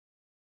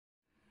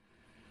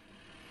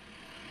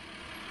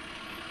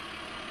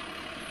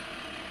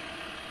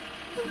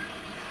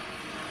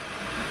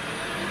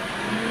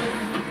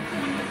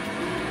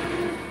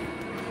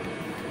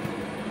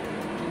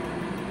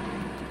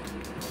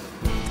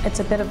It's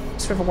a bit of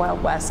sort of a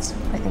Wild West,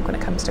 I think, when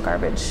it comes to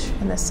garbage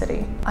in this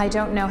city. I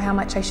don't know how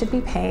much I should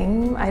be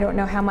paying. I don't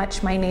know how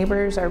much my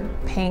neighbors are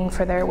paying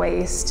for their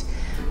waste.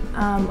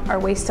 Our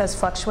waste does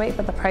fluctuate,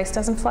 but the price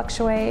doesn't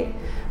fluctuate.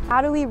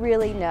 How do we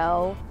really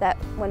know that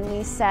when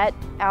we set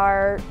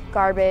our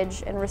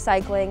garbage and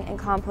recycling and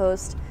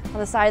compost on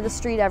the side of the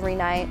street every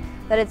night,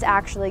 that it's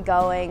actually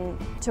going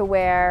to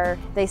where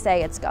they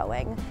say it's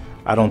going?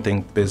 I don't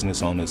think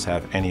business owners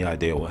have any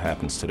idea what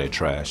happens to their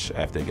trash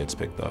after it gets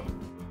picked up.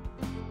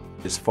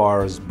 As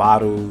far as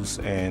bottles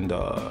and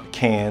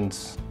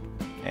cans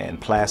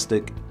and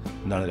plastic,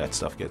 none of that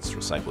stuff gets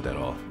recycled at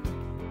all.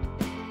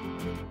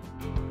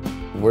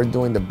 We're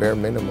doing the bare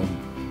minimum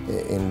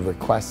in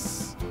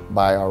requests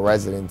by our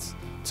residents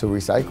to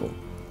recycle,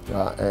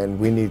 and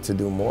we need to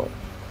do more.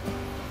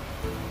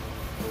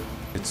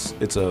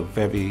 It's a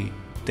very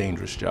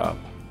dangerous job.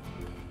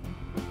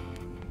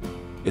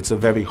 It's a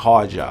very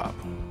hard job.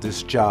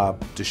 This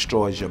job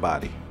destroys your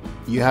body.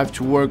 You have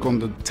to work on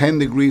the 10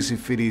 degrees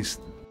if it is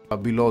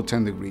below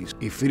 10 degrees.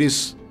 If it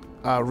is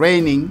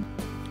raining,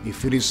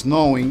 if it is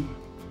snowing,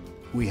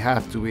 we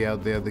have to be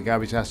out there. The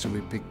garbage has to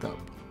be picked up.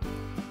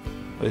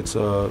 It's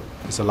a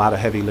lot of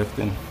heavy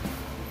lifting.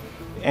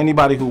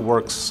 Anybody who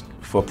works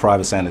for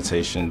private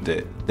sanitation,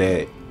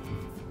 they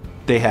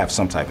have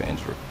some type of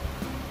injury.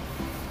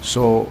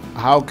 So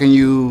how can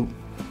you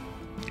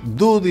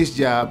do this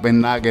job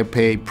and not get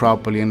paid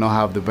properly and not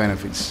have the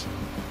benefits?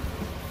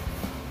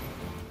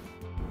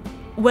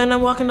 When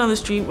I'm walking down the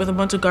street with a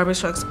bunch of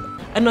garbage trucks,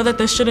 I know that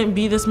there shouldn't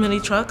be this many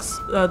trucks,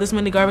 this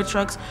many garbage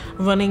trucks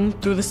running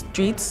through the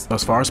streets.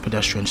 As far as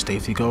pedestrian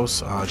safety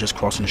goes, just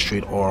crossing the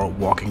street or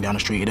walking down the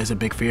street, it is a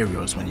big fear of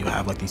yours when you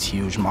have like these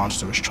huge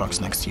monstrous trucks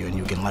next to you and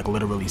you can like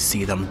literally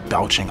see them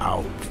belching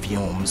out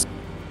fumes.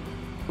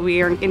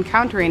 We are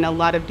encountering a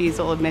lot of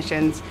diesel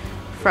emissions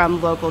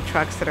from local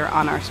trucks that are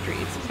on our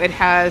streets. It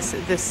has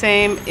the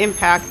same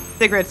impact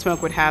cigarette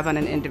smoke would have on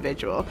an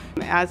individual.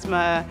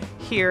 Asthma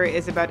here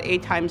is about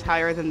 8 times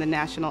higher than the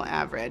national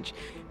average.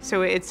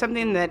 So it's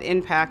something that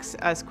impacts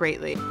us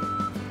greatly.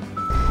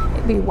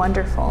 It'd be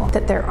wonderful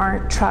that there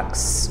aren't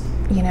trucks,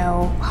 you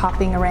know,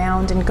 hopping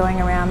around and going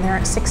around. There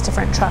aren't 6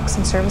 different trucks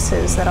and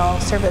services that all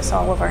service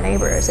all of our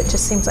neighbors. It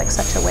just seems like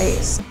such a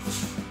waste.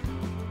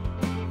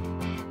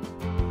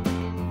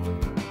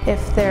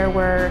 If there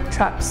were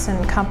trucks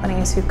and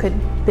companies who could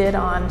bid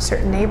on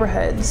certain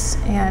neighborhoods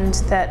and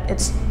that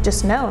it's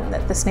just known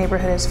that this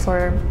neighborhood is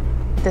for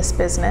this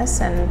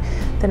business and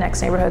the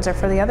next neighborhoods are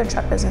for the other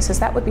truck businesses,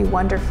 that would be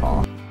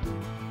wonderful.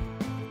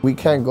 We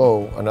can't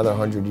go another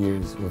 100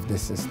 years with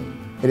this system.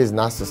 It is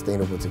not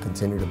sustainable to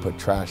continue to put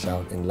trash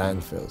out in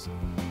landfills.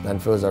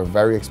 Landfills are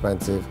very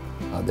expensive.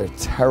 They're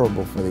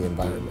terrible for the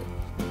environment.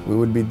 We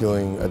would be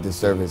doing a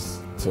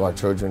disservice to our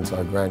children, to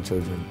our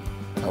grandchildren.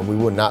 We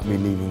would not be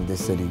leaving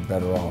this city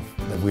better off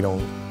if we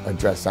don't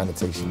address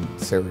sanitation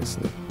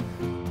seriously.